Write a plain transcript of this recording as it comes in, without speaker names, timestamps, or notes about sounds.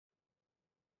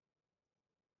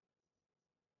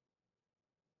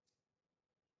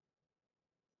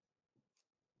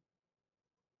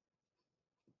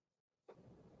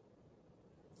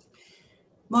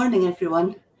Morning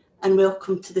everyone, and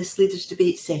welcome to this Leaders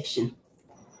Debate session.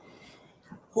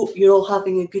 Hope you're all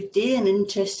having a good day and an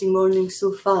interesting morning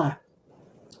so far.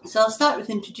 So I'll start with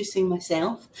introducing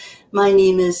myself. My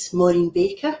name is Maureen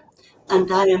Baker and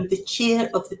I am the chair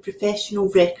of the Professional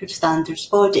Record Standards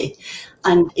Body.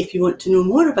 And if you want to know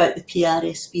more about the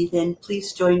PRSB, then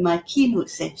please join my keynote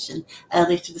session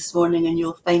later this morning and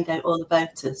you'll find out all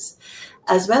about us.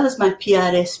 As well as my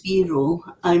PRSB role,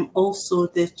 I'm also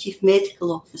the Chief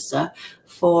Medical Officer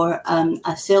for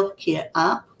a self-care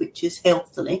app, which is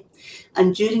Healthily.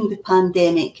 And during the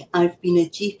pandemic, I've been a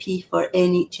GP for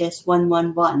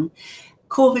NHE365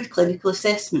 COVID Clinical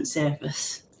Assessment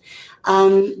Service.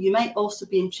 You might also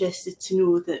be interested to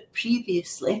know that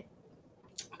previously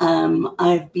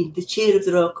I've been the chair of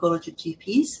the Royal College of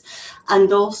GPs,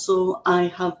 and also I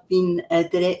have been a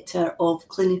director of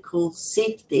clinical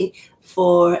safety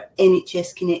for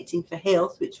NHS Connecting for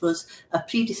Health, which was a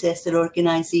predecessor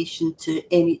organisation to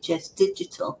NHS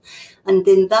Digital. And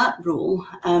in that role,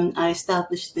 I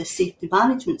established the safety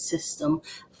management system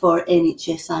for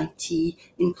NHS IT,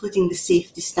 including the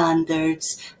safety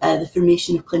standards, the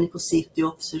formation of clinical safety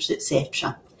officers,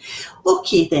 etc.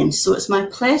 Okay then, so it's my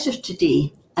pleasure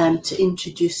today to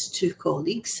introduce two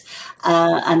colleagues,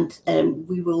 and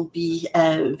we will be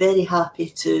very happy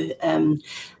to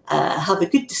have a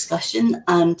good discussion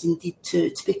and indeed to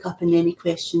pick up on any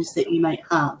questions that you might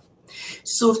have.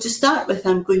 So to start with,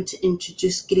 I'm going to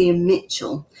introduce Graham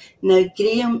Mitchell. Now,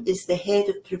 Graham is the Head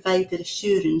of Provider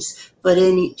Assurance for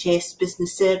NHS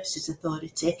Business Services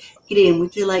Authority. Graham,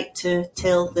 would you like to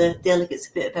tell the delegates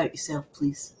a bit about yourself,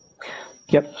 please?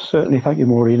 Yep, certainly. Thank you,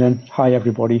 Maureen, and hi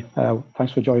everybody.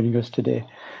 Thanks for joining us today.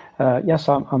 Yes,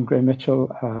 I'm Graham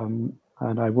Mitchell,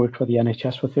 and I worked for the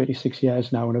NHS for 36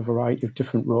 years now in a variety of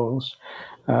different roles.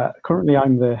 Currently,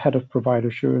 I'm the Head of Provider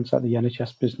Assurance at the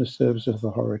NHS Business Services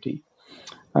Authority.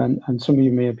 And some of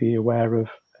you may be aware of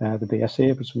the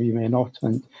BSA, but some of you may not.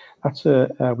 And that's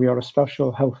we are a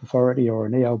special health authority, or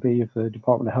an ALB of the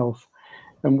Department of Health.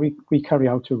 And we carry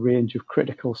out a range of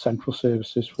critical central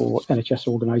services for NHS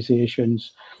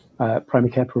organisations,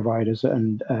 primary care providers,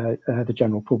 and the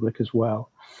general public as well.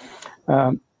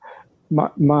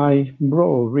 My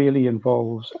role really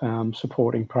involves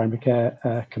supporting primary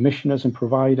care commissioners and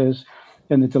providers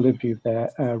in the delivery of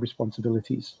their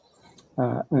responsibilities.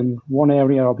 And one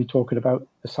area I'll be talking about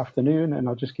this afternoon, and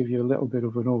I'll just give you a little bit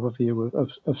of an overview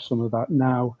of some of that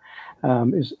now,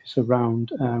 is around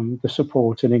the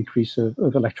support and increase of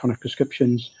electronic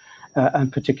prescriptions,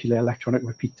 and particularly electronic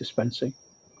repeat dispensing.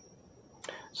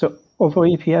 So although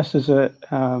EPS is a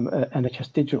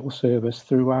NHS digital service,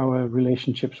 through our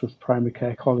relationships with primary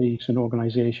care colleagues and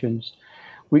organisations,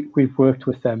 we've worked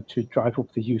with them to drive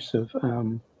up the use of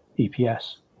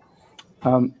EPS.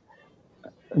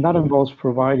 And that involves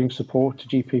providing support to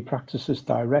GP practices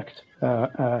direct,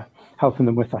 helping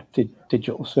them with that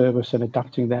digital service and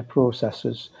adapting their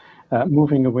processes,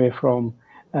 moving away from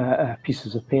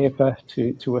pieces of paper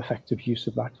to effective use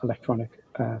of that electronic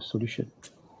solution.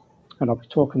 And I'll be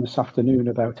talking this afternoon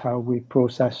about how we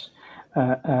process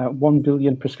 1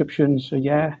 billion prescriptions a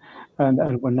year,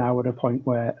 and we're now at a point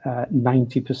where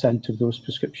 90% of those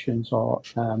prescriptions are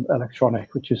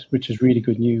electronic, which is really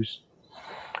good news.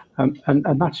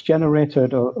 And that's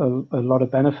generated a lot of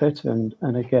benefit, and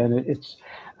again, it's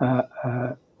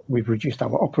we've reduced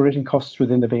our operating costs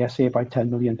within the BSA by £10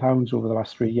 million over the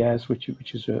last 3 years, which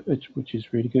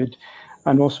is really good,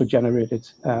 and also generated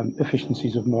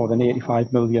efficiencies of more than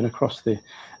 85 million across the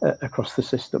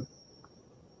system.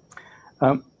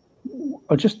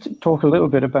 I'll just talk a little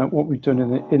bit about what we've done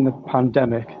in the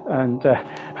pandemic, and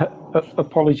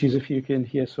apologies if you can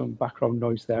hear some background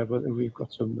noise there, but we've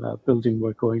got some building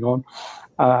work going on.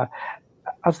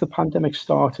 As the pandemic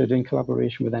started, in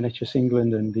collaboration with NHS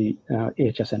England and the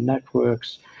AHSN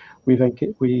networks, we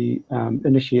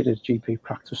initiated a GP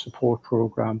practice support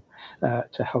programme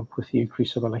to help with the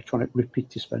increase of electronic repeat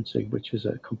dispensing, which is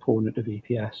a component of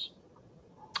EPS.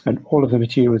 And all of the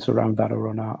materials around that are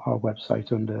on our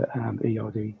website under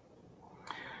ERD.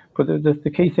 But the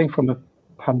key thing from a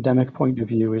pandemic point of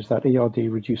view is that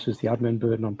ERD reduces the admin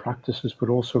burden on practices, but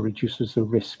also reduces the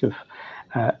risk of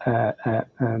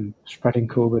spreading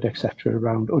COVID, etc.,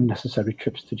 around unnecessary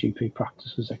trips to GP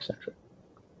practices, etc.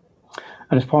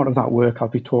 And as part of that work, I'll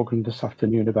be talking this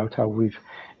afternoon about how we've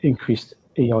increased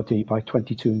ERD by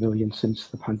 22 million since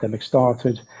the pandemic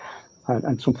started.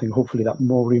 And something hopefully that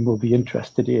Maureen will be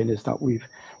interested in is that we've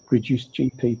reduced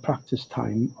GP practice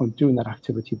time on doing that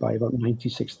activity by about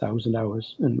 96,000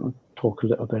 hours. And I'll talk a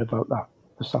little bit about that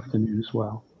this afternoon as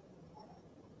well.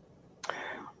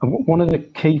 And one of the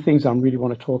key things I really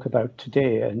want to talk about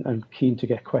today, and keen to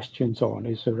get questions on,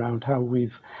 is around how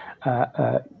we've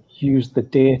used the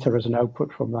data as an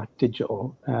output from that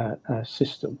digital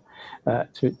system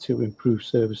to improve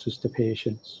services to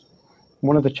patients.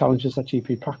 One of the challenges that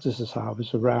GP practices have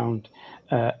is around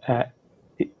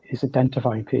is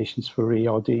identifying patients for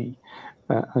ERD.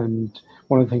 And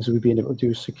one of the things that we've been able to do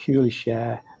is securely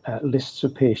share lists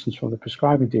of patients from the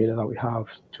prescribing data that we have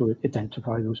to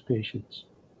identify those patients.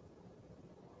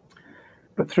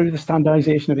 But through the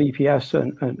standardization of EPS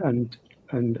and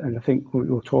I think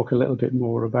we'll talk a little bit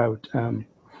more about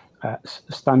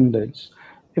standards,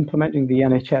 implementing the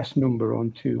NHS number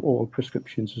onto all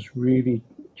prescriptions has really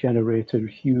generated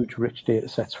huge rich data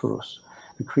sets for us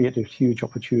and created huge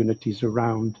opportunities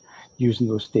around using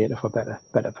those data for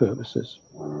better purposes.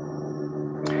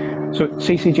 So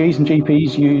CCGs and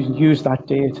GPs use that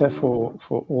data for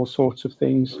all sorts of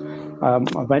things.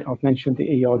 I've mentioned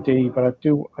the ERD, but I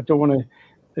don't want to.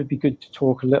 It'd be good to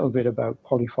talk a little bit about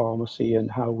polypharmacy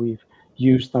and how we've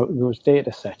used those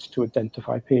data sets to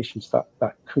identify patients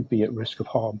that could be at risk of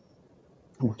harm.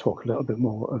 And we'll talk a little bit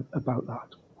more about that.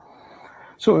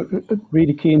 So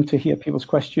really keen to hear people's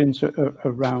questions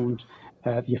around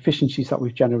the efficiencies that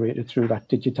we've generated through that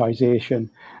digitization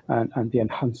and the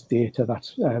enhanced data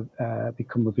that's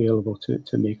become available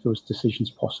to make those decisions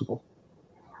possible.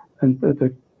 And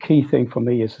the key thing for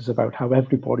me is about how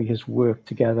everybody has worked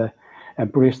together,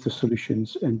 embraced the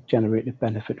solutions and generated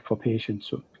benefit for patients.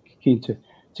 So keen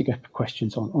to get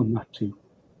questions on that too.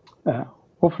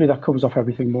 Hopefully that covers off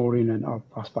everything, Maureen, and I'll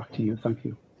pass back to you. Thank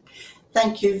you.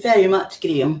 Thank you very much,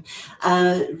 Graham.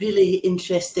 Really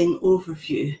interesting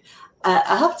overview.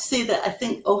 I have to say that I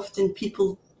think often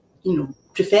people,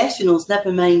 professionals,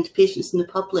 never mind patients and the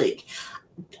public,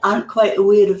 aren't quite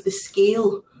aware of the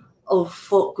scale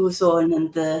of what goes on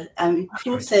and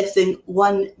processing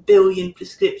 1 billion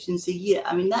prescriptions a year.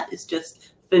 I mean, that is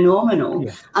just phenomenal.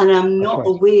 Yeah, and I'm not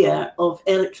aware of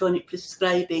electronic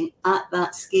prescribing at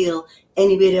that scale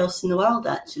anywhere else in the world,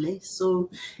 actually. So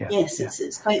yes,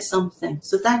 it's quite something.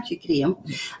 So thank you, Graham.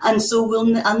 And so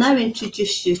I'll now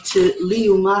introduce you to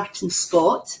Leo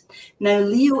Martin-Scott. Now,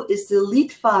 Leo is the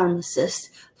lead pharmacist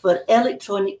for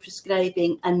electronic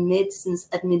prescribing and medicines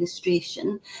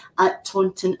administration at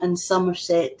Taunton and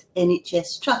Somerset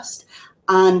NHS Trust,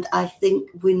 and I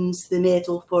think wins the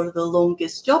medal for the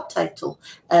longest job title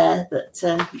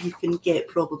that you can get,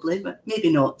 probably, but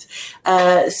maybe not.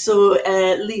 So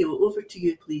Leo, over to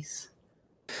you, please.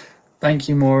 Thank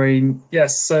you, Maureen.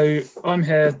 Yes, so I'm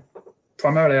here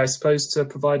primarily, I suppose, to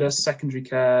provide a secondary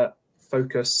care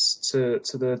focus to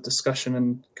the discussion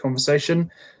and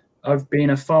conversation. I've been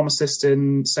a pharmacist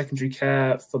in secondary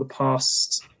care for the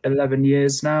past 11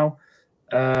 years now,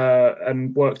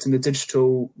 and worked in the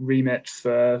digital remit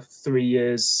for 3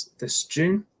 years this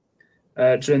June.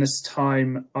 During this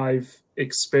time, I've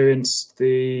experienced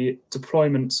the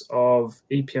deployment of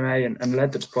EPMA and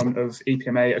led the deployment of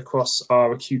EPMA across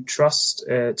our acute trust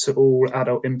to all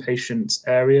adult inpatient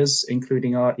areas,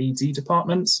 including our ED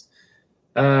department.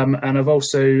 And I've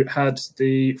also had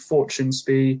the fortune to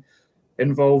be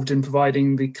involved in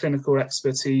providing the clinical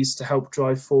expertise to help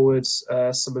drive forward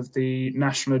some of the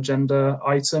national agenda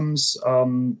items,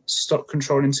 stock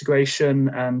control integration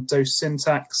and dose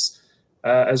syntax,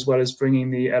 as well as bringing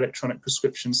the electronic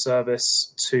prescription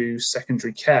service to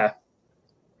secondary care.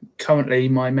 Currently,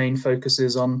 my main focus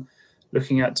is on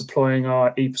looking at deploying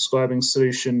our ePrescribing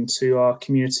solution to our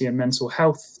community and mental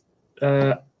health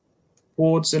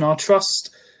wards in our trust,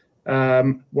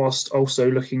 whilst also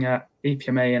looking at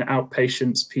EPMA in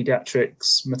outpatients,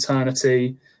 paediatrics,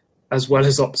 maternity, as well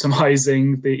as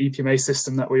optimizing the EPMA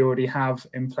system that we already have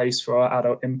in place for our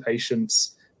adult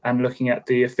inpatients and looking at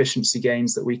the efficiency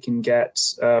gains that we can get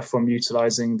from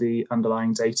utilizing the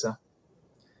underlying data.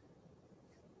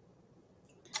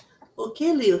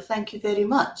 Okay, Leo, thank you very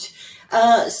much.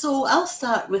 So I'll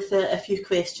start with a few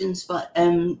questions, but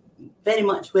very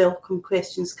much welcome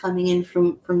questions coming in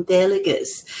from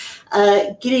delegates.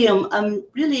 Graham, I'm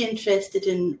really interested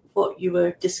in what you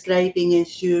were describing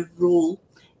as your role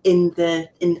in the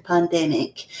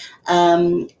pandemic.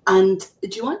 And do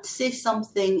you want to say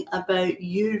something about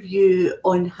your view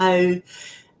on how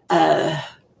our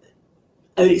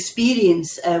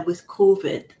experience with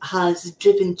COVID has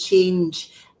driven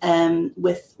change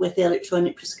with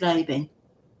electronic prescribing?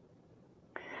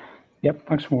 Yep,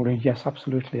 thanks, Maureen. Yes,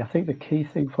 absolutely. I think the key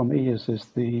thing for me is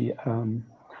the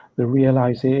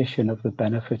realization of the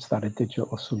benefits that a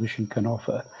digital solution can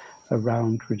offer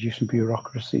around reducing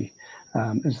bureaucracy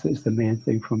is the main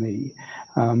thing for me.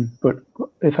 But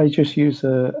if I just use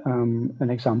an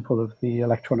example of the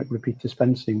electronic repeat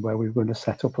dispensing, where we were going to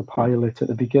set up a pilot at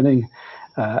the beginning,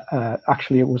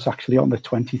 actually it was actually on the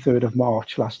 23rd of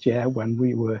March last year when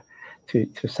we were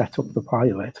to set up the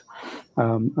pilot,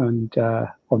 and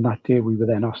on that day we were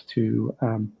then asked to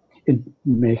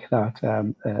make that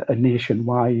a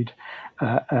nationwide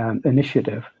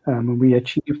initiative, and we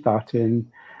achieved that in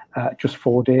just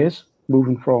 4 days,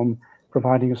 moving from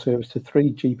providing a service to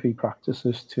 3 GP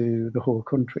practices to the whole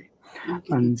country.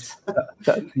 And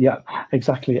yeah,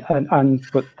 exactly.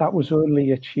 But that was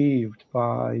only achieved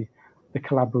by the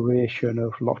collaboration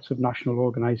of lots of national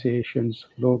organisations,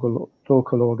 local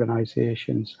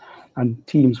organisations, and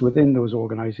teams within those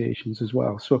organisations as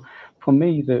well. So for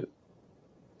me, the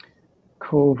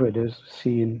COVID has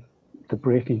seen the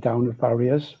breaking down of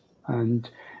barriers, and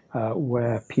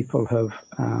where people have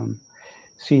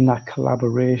seen that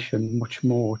collaboration much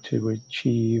more to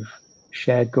achieve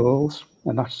shared goals,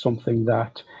 and that's something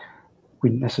that we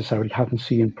necessarily hadn't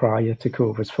seen prior to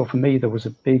COVID. So for me, there was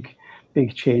a big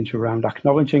change around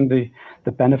acknowledging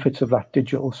the benefits of that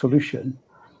digital solution,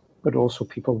 but also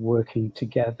people working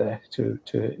together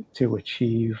to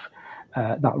achieve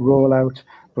that rollout,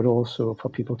 but also for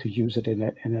people to use it in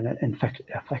an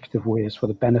effective ways for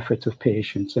the benefit of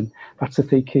patients. And that's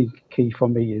the key for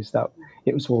me, is that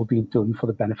it was all being done for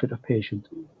the benefit of patients.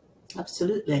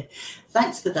 Absolutely.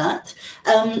 Thanks for that.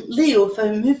 Leo, if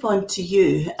I move on to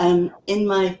you, in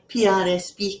my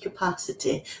PRSB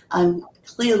capacity, I'm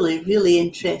clearly really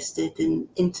interested in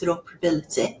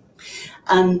interoperability.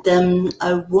 And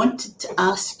I wanted to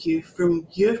ask you, from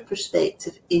your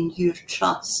perspective in your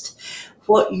trust,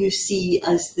 what you see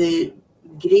as the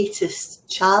greatest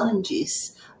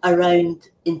challenges around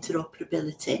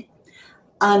interoperability,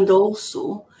 and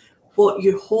also what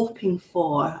you're hoping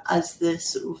for as the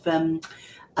sort of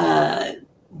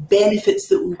benefits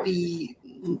that will be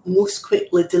most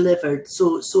quickly delivered.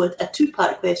 So a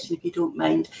two-part question, if you don't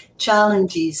mind: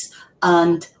 challenges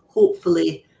and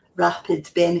hopefully rapid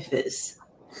benefits.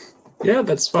 Yeah,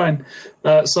 that's fine.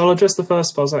 So I'll address the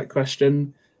first part of that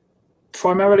question.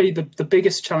 Primarily, the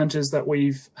biggest challenges that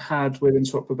we've had with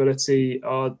interoperability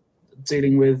are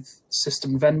dealing with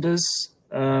system vendors,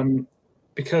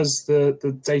 because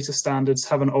the data standards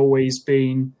haven't always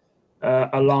been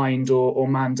aligned or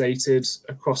mandated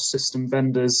across system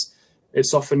vendors.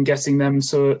 It's often getting them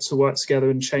to work together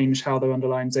and change how their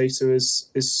underlying data is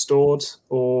stored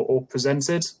or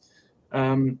presented.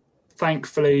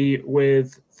 Thankfully,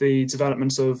 with the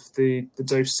development of the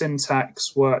dose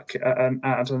syntax work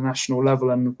at a national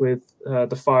level, and with the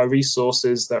FHIR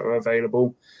resources that are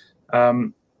available,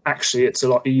 actually it's a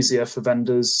lot easier for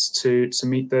vendors to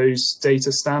meet those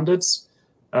data standards,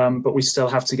 but we still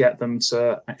have to get them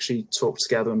to actually talk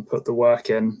together and put the work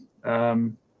in.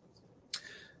 And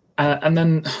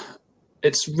then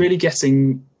it's really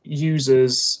getting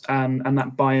users and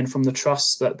that buy-in from the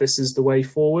trust that this is the way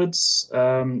forwards.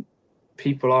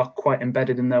 People are quite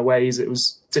embedded in their ways. It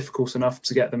was difficult enough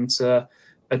to get them to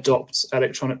adopt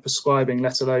electronic prescribing,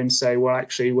 let alone say, well,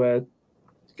 actually, we're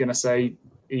going to say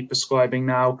ePrescribing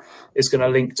now is going to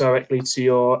link directly to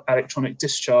your electronic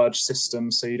discharge system,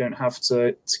 so you don't have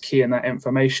to key in that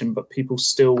information, but people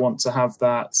still want to have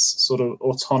that sort of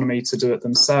autonomy to do it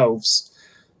themselves.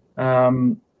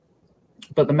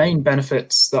 But the main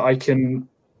benefits that I can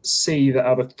see that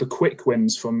are the quick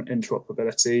wins from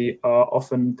interoperability are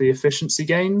often the efficiency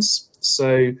gains.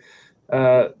 So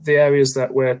the areas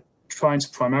that we're trying to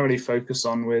primarily focus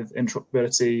on with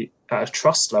interoperability at a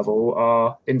trust level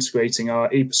are integrating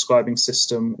our e-prescribing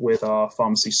system with our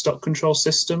pharmacy stock control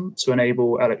system to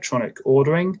enable electronic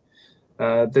ordering.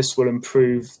 This will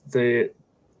improve the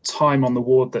time on the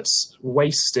ward that's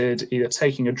wasted either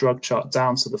taking a drug chart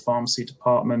down to the pharmacy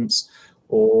department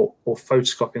or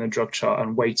photocopying a drug chart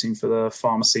and waiting for the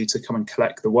pharmacy to come and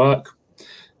collect the work.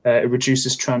 It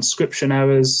reduces transcription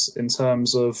errors in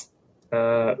terms of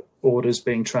orders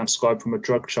being transcribed from a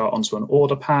drug chart onto an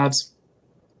order pad.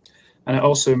 And it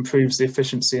also improves the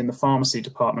efficiency in the pharmacy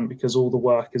department because all the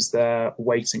work is there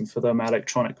waiting for them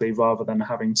electronically rather than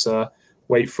having to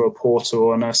wait for a porter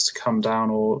or a nurse to come down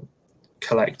or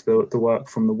collect the work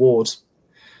from the ward.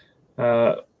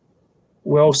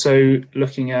 We're also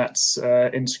looking at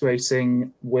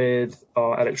integrating with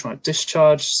our electronic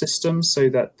discharge system so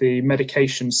that the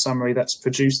medication summary that's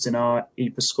produced in our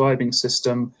e-prescribing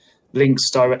system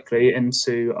links directly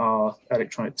into our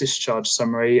electronic discharge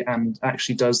summary and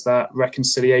actually does that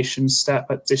reconciliation step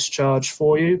at discharge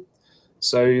for you.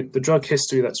 So the drug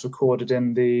history that's recorded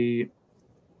in the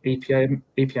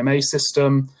EPMA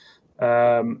system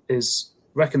is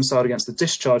reconciled against the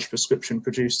discharge prescription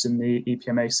produced in the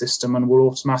EPMA system, and will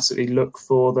automatically look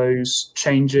for those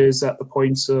changes at the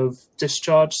point of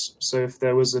discharge. So if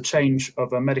there was a change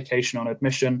of a medication on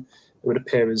admission, it would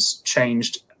appear as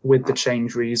changed with the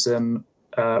change reason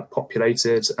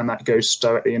populated, and that goes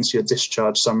directly into your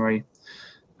discharge summary.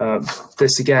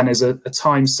 This again is a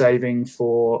time saving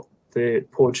for the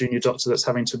poor junior doctor that's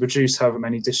having to produce however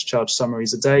many discharge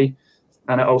summaries a day.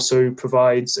 And it also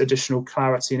provides additional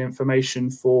clarity and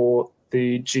information for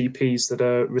the GPs that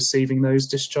are receiving those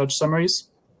discharge summaries.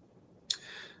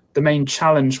 The main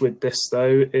challenge with this,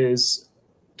 though, is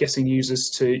getting users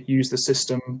to use the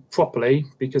system properly,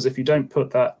 because if you don't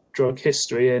put that drug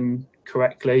history in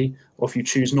correctly, or if you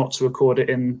choose not to record it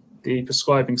in the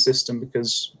prescribing system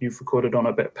because you've recorded on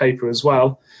a bit of paper as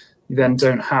well, you then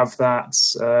don't have that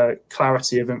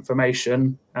clarity of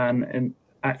information, and in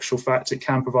actual fact it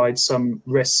can provide some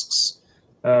risks.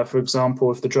 For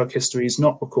example, if the drug history is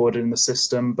not recorded in the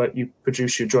system but you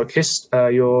produce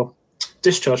your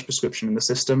discharge prescription in the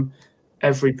system,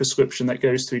 every prescription that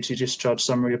goes through to your discharge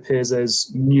summary appears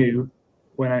as new,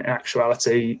 when in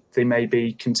actuality they may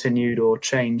be continued or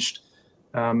changed,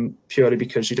 purely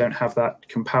because you don't have that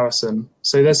comparison.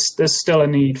 So there's still a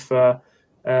need for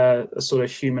a sort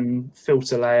of human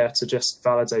filter layer to just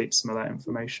validate some of that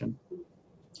information.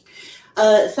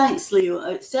 Thanks,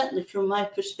 Leo. Certainly from my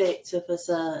perspective as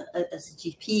a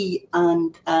GP,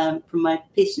 and from my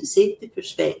patient safety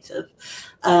perspective,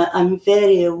 I'm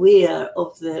very aware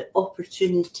of the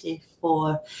opportunity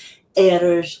for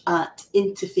errors at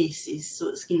interfaces. So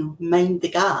it's, mind the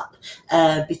gap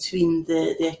between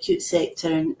the acute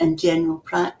sector and general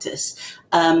practice.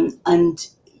 And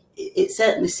it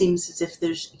certainly seems as if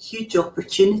there's huge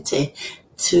opportunity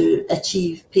to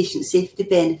achieve patient safety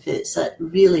benefits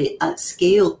at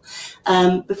scale.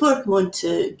 Before I come on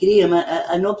to Graham,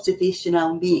 an observation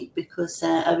I'll make, because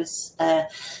I was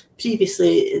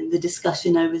previously in the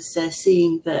discussion, I was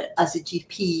saying that as a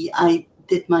GP, I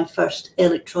did my first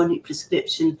electronic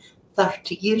prescription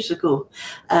 30 years ago,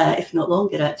 if not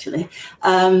longer actually.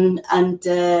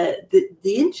 The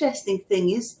interesting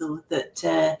thing is, though, that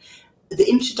the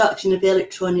introduction of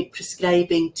electronic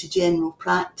prescribing to general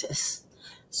practice,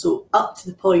 so up to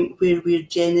the point where we're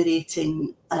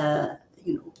generating, a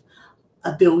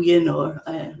billion or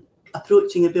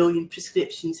approaching a billion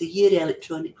prescriptions a year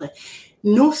electronically,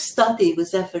 no study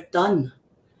was ever done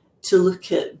to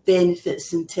look at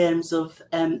benefits in terms of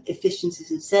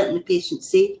efficiencies and certainly patient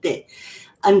safety.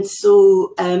 And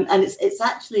so, and it's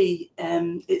actually,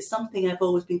 it's something I've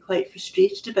always been quite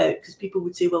frustrated about, because people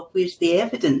would say, well, where's the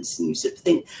evidence? And you sort of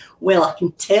think, well, I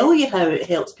can tell you how it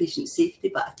helps patient safety,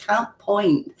 but I can't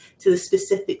point to the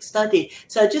specific study.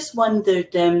 So I just wondered,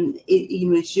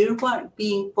 is your work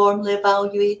being formally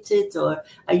evaluated, or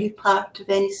are you part of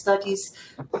any studies?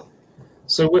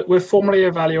 So we're formally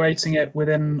evaluating it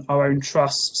within our own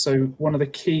trust. So one of the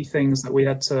key things that we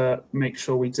had to make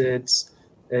sure we did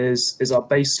is our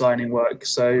baselining work.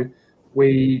 So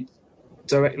we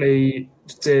directly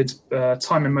did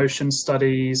time and motion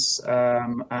studies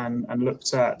and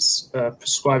looked at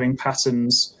prescribing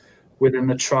patterns within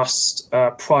the trust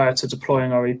prior to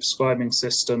deploying our ePrescribing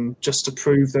system, just to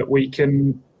prove that we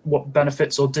can, what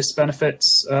benefits or disbenefits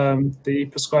the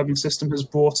prescribing system has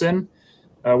brought in.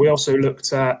 We also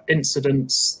looked at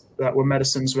incidents that were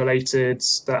medicines related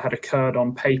that had occurred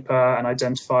on paper and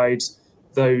identified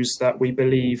those that we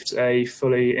believed a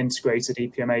fully integrated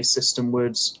EPMA system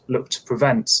would look to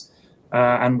prevent.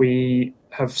 And we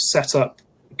have set up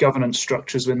governance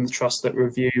structures within the trust that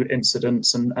review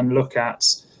incidents and look at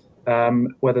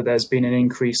whether there's been an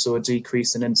increase or a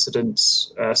decrease in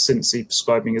incidents since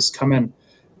ePrescribing has come in.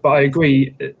 But I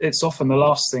agree, it's often the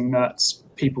last thing that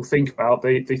people think about.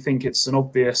 They think it's an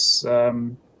obvious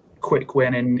quick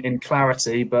win in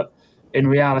clarity, but in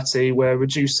reality, we're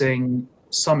reducing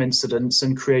some incidents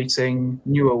and creating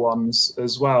newer ones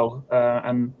as well.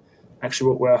 And actually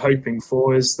what we're hoping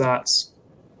for is that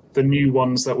the new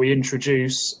ones that we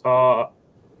introduce are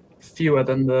fewer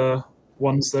than the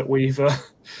ones that we've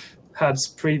had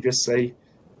previously.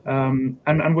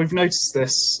 And we've noticed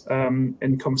this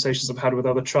in conversations I've had with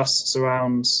other trusts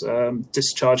around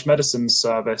discharge medicine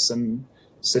service and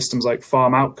systems like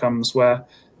Pharm Outcomes, where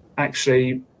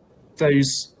actually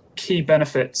those key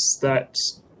benefits that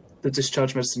the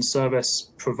discharge medicine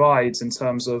service provides in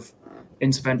terms of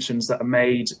interventions that are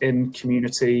made in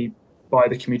community by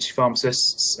the community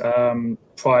pharmacists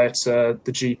prior to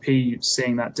the GP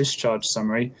seeing that discharge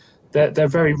summary, they're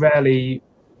very rarely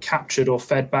captured or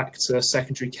fed back to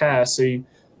secondary care. So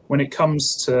when it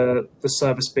comes to the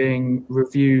service being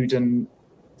reviewed and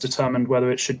determined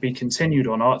whether it should be continued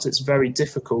or not, it's very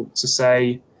difficult to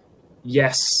say,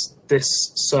 yes, this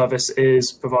service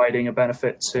is providing a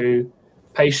benefit to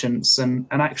patients. And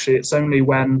actually, it's only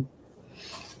when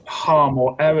harm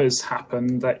or errors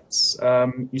happen that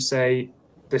you say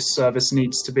this service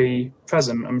needs to be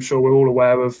present. I'm sure we're all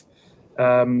aware of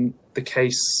the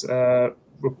case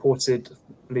reported,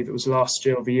 I believe it was last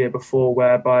year or the year before,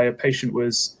 whereby a patient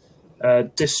was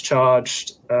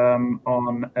discharged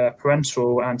on a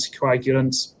parenteral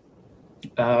anticoagulant,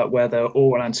 where their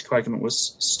oral anticoagulant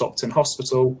was stopped in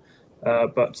hospital,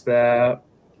 but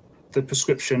the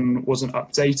prescription wasn't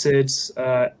updated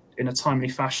in a timely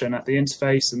fashion at the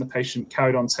interface, and the patient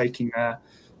carried on taking their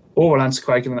oral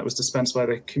anticoagulant that was dispensed by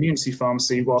the community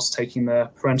pharmacy whilst taking their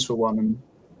parenteral one, and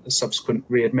the subsequent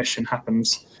readmission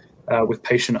happens with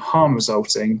patient harm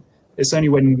resulting. It's only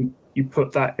when you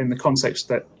put that in the context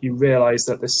that you realise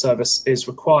that this service is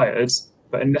required,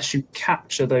 but unless you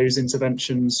capture those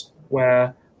interventions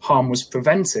where harm was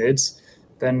prevented,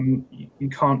 then you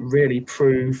can't really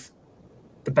prove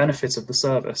the benefit of the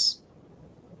service.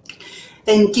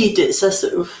 Indeed, it's a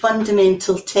sort of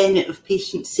fundamental tenet of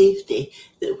patient safety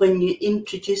that when you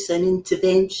introduce an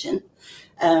intervention,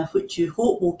 which you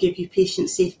hope will give you patient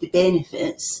safety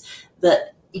benefits,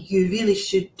 that you really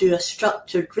should do a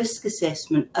structured risk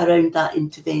assessment around that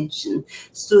intervention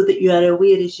so that you are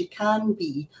aware as you can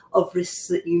be of risks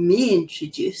that you may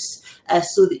introduce,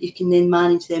 so that you can then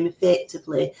manage them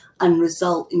effectively and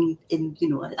result in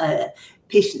a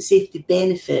patient safety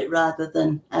benefit rather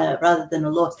than a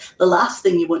loss. The last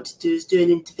thing you want to do is do an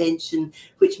intervention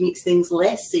which makes things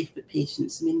less safe for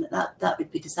patients. I mean, that would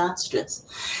be disastrous.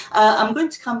 I'm going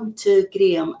to come to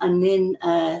Graham, and then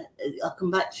I'll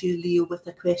come back to you, Leo, with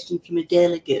a question from a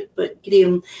delegate. But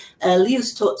Graham,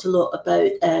 Leo's talked a lot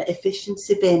about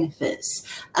efficiency benefits,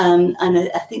 and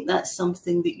I think that's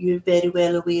something that you're very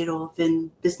well aware of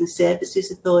in Business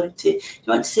Services Authority. Do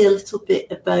you want to say a little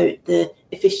bit about the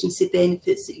efficiency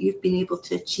benefits that you've been able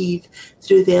to achieve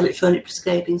through the electronic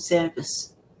prescribing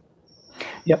service?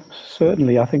 Yep,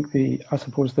 certainly. I think I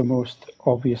suppose the most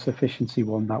obvious efficiency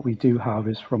one that we do have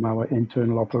is from our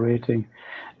internal operating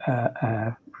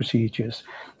procedures.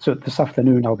 So this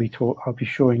afternoon I'll be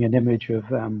showing an image of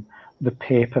the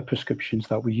paper prescriptions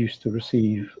that we used to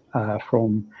receive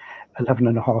from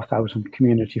 11,500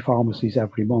 community pharmacies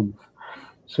every month.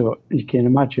 So you can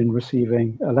imagine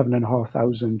receiving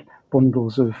 11,500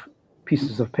 bundles of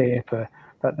pieces of paper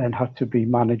that then had to be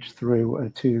managed through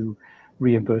to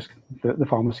reimburse the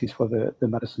pharmacies for the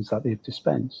medicines that they've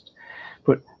dispensed.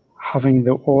 But having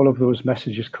all of those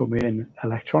messages come in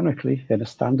electronically in a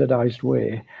standardized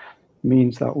way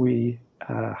means that we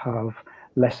have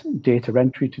less data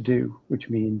entry to do, which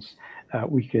means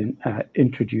we can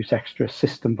introduce extra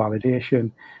system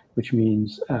validation, which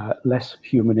means less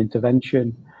human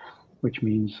intervention, which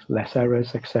means less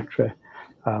errors, etc.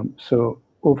 So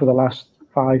over the last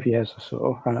 5 years or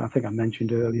so, and I think I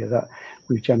mentioned earlier that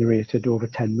we've generated over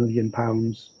 £10 million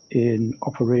in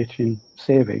operating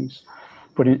savings,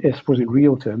 but I suppose in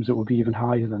real terms it will be even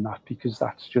higher than that, because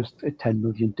that's just a 10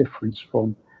 million difference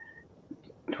from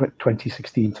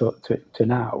 2016 to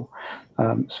now.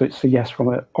 So yes, from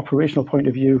an operational point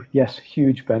of view, yes,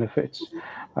 huge benefits.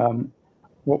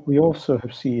 What we also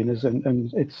have seen is,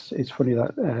 and it's funny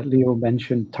that Leo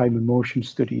mentioned time and motion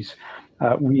studies.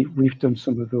 We've done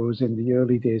some of those in the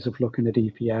early days of looking at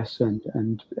EPS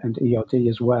and ERD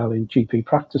as well in GP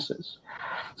practices.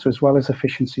 So as well as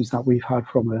efficiencies that we've had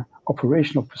from an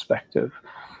operational perspective,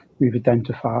 we've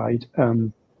identified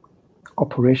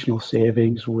operational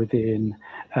savings within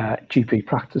GP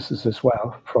practices as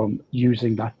well from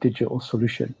using that digital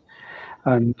solution.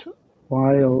 And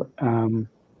while I'm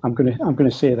going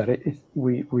to say that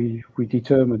we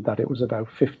determined that it was about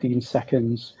 15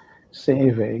 seconds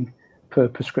saving per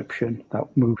prescription that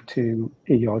moved to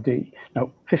ERD.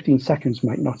 Now, 15 seconds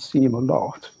might not seem a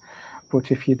lot,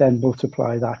 but if you then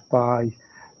multiply that by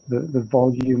the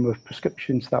volume of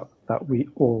prescriptions that we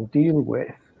all deal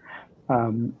with,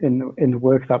 in the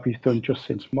work that we've done just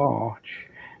since March,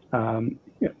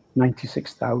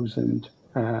 96,000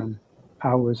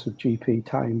 hours of GP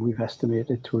time we've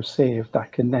estimated to have saved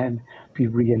that can then be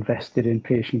reinvested in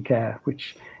patient care,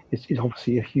 which is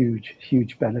obviously a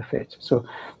huge benefit. So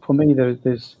for me,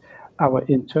 there's our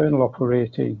internal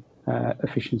operating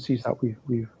efficiencies that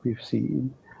we've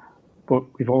seen, but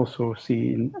we've also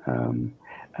seen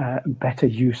better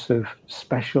use of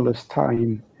specialist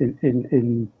time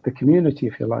in the community,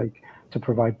 if you like, to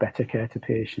provide better care to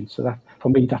patients. So that, for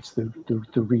me, that's the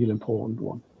real important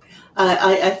one.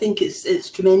 I think it's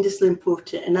tremendously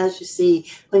important, and as you say,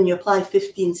 when you apply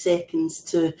 15 seconds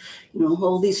to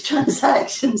all these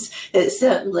transactions, it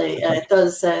certainly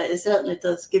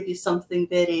does give you something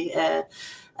very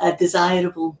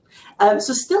desirable.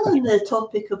 So still on the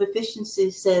topic of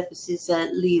efficiency services,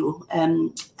 Leo,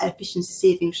 efficiency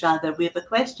savings rather, we have a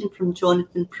question from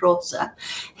Jonathan Prosser.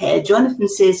 Jonathan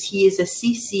says he is a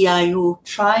CCIO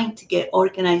trying to get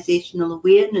organisational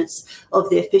awareness of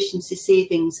the efficiency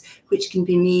savings which can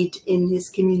be made in his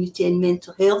community and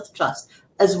mental health trust,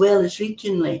 as well as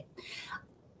regionally.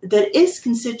 There is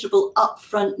considerable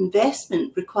upfront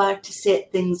investment required to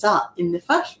set things up in the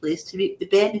first place to reap the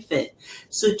benefit.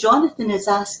 So Jonathan is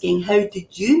asking, how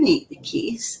did you make the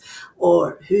case,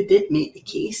 or who did make the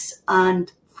case,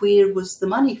 and where was the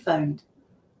money found?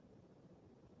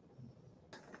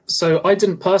 So I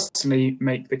didn't personally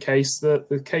make the case.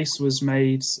 The case was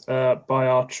made by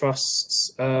our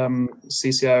trust's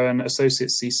CCIO and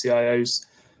associate CCIOs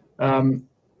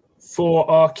for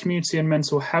our community and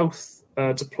mental health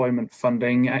deployment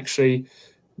funding. Actually,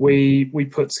 we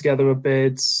put together a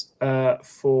bid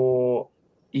for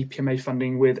EPMA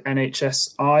funding with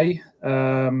NHSI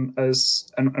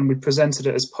and we presented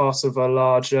it as part of a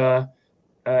larger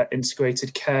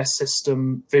integrated care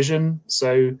system vision.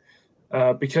 So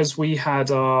because we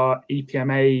had our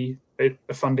EPMA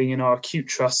funding in our acute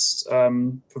trust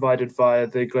provided via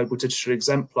the Global Digital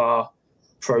Exemplar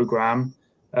programme,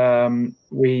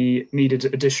 we needed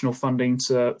additional funding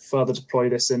to further deploy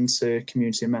this into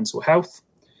community and mental health.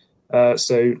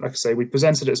 So, like I say, we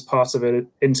presented it as part of an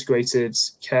integrated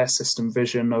care system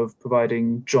vision of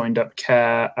providing joined up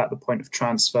care at the point of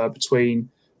transfer between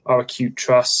our acute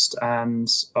trust and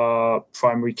our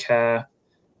primary care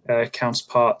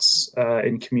counterparts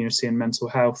in community and mental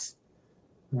health.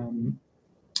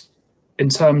 In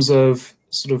terms of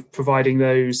sort of providing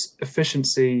those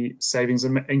efficiency savings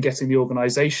and getting the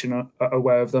organisation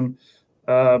aware of them,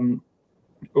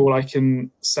 all I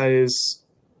can say is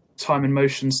time and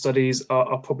motion studies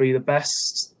are probably the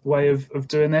best way of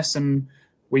doing this, and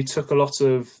we took a lot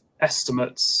of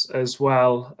estimates as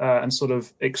well and sort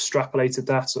of extrapolated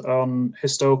that on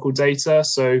historical data.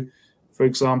 So, for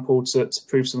example, to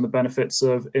prove some of the benefits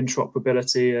of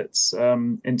interoperability, it's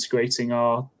integrating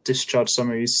our discharge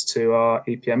summaries to our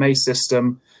EPMA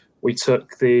system. We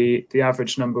took the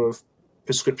average number of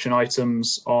prescription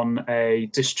items on a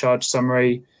discharge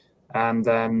summary and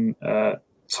then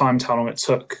timed how long it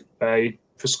took a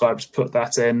prescriber to put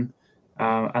that in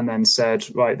and then said,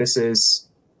 right, this is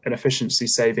an efficiency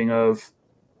saving of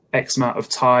X amount of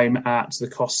time at the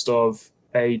cost of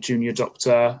a junior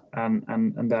doctor,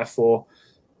 and therefore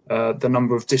the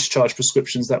number of discharge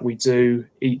prescriptions that we do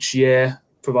each year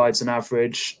provides an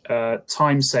average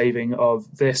time saving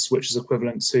of this, which is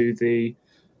equivalent to the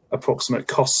approximate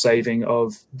cost saving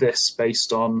of this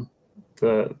based on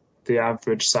the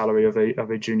average salary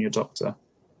of a junior doctor.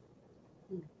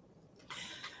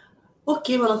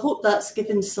 Okay, well, I hope that's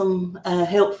given some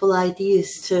helpful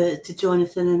ideas to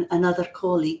Jonathan and other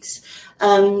colleagues.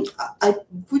 I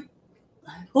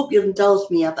hope you'll indulge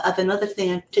me. I have another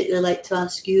thing I'd particularly like to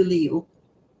ask you, Leo,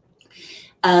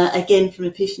 again from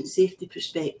a patient safety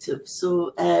perspective.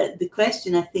 So the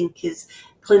question, I think, is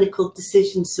clinical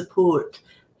decision support,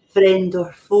 friend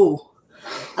or foe?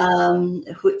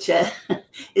 Which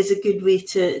is a good way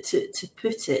to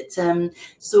put it.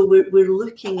 So we're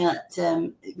looking at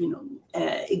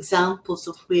examples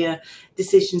of where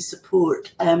decision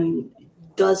support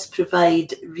does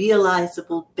provide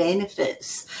realisable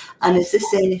benefits, and is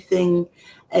this anything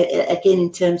again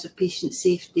in terms of patient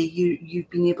safety you've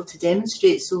been able to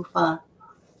demonstrate so far?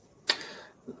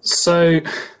 So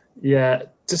yeah,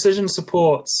 decision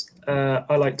support,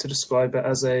 I like to describe it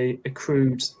as a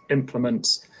crude implement,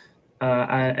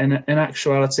 and in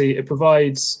actuality it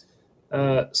provides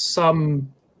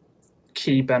some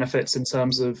key benefits in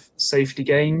terms of safety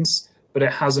gains, but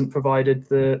it hasn't provided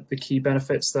the key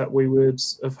benefits that we would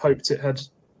have hoped it had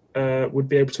would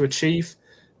be able to achieve.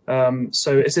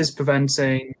 So it is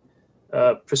preventing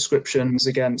prescriptions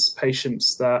against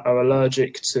patients that are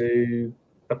allergic to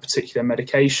a particular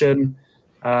medication,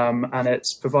 and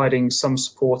it's providing some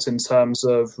support in terms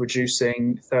of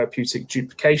reducing therapeutic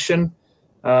duplication.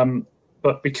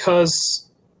 But because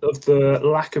of the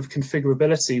lack of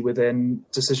configurability within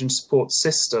decision support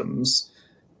systems,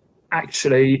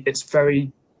 actually it's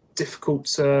very difficult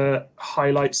to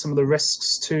highlight some of the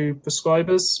risks to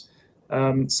prescribers.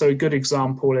 So a good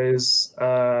example is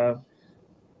for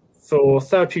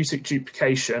therapeutic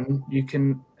duplication, you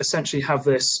can essentially have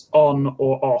this on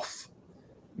or off.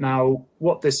 Now,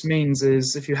 what this means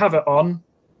is if you have it on,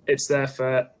 it's there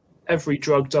for every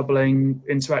drug doubling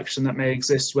interaction that may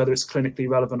exist, whether it's clinically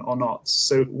relevant or not.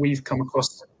 So we've come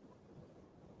across,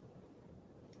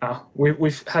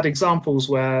 we've had examples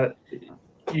where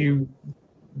you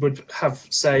would have,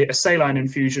 say, a saline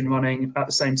infusion running at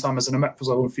the same time as an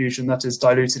omeprazole infusion that is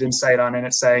diluted in saline, and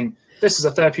it's saying, this is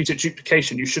a therapeutic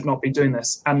duplication, you should not be doing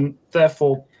this. And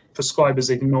therefore, prescribers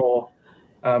ignore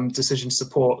decision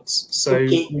support. So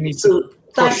okay. we need to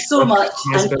thanks so much,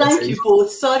 and thank you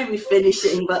both. Sorry we're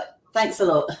finishing, but thanks a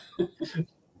lot.